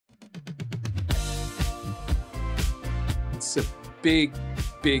It's a big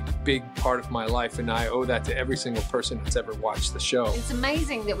part of my life, and I owe that to every single person that's ever watched the show. It's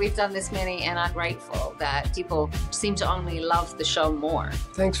amazing that we've done this many, and I'm grateful that people seem to only love the show more.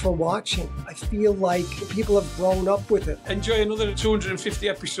 Thanks for watching. I feel like people have grown up with it. Enjoy another 250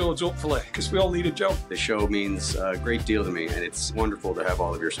 episodes, hopefully, because we all need a job. The show means a great deal to me, and it's wonderful to have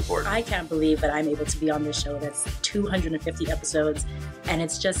all of your support. I can't believe that I'm able to be on this show that's 250 episodes, and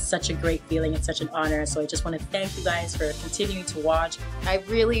it's just such a great feeling. It's such an honor. So I just want to thank you guys for continuing to watch. I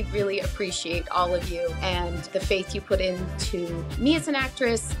really appreciate all of you and the faith you put into me as an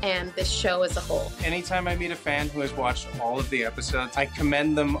actress and this show as a whole. Anytime I meet a fan who has watched all of the episodes, I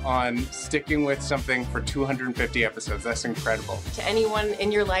commend them on sticking with something for 250 episodes. That's incredible. To anyone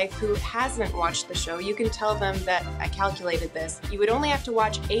in your life who hasn't watched the show, you can tell them that I calculated this. You would only have to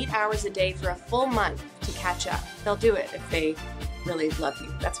watch 8 hours a day for a full month to catch up. They'll do it if they really love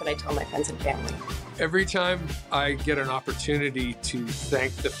you. That's what I tell my friends and family. Every time I get an opportunity to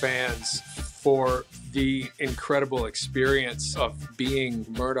thank the fans for the incredible experience of being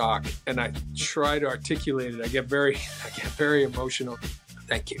Murdoch, and I try to articulate it, I get very emotional.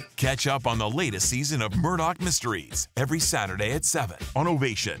 Thank you. Catch up on the latest season of Murdoch Mysteries every Saturday at 7 on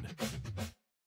Ovation.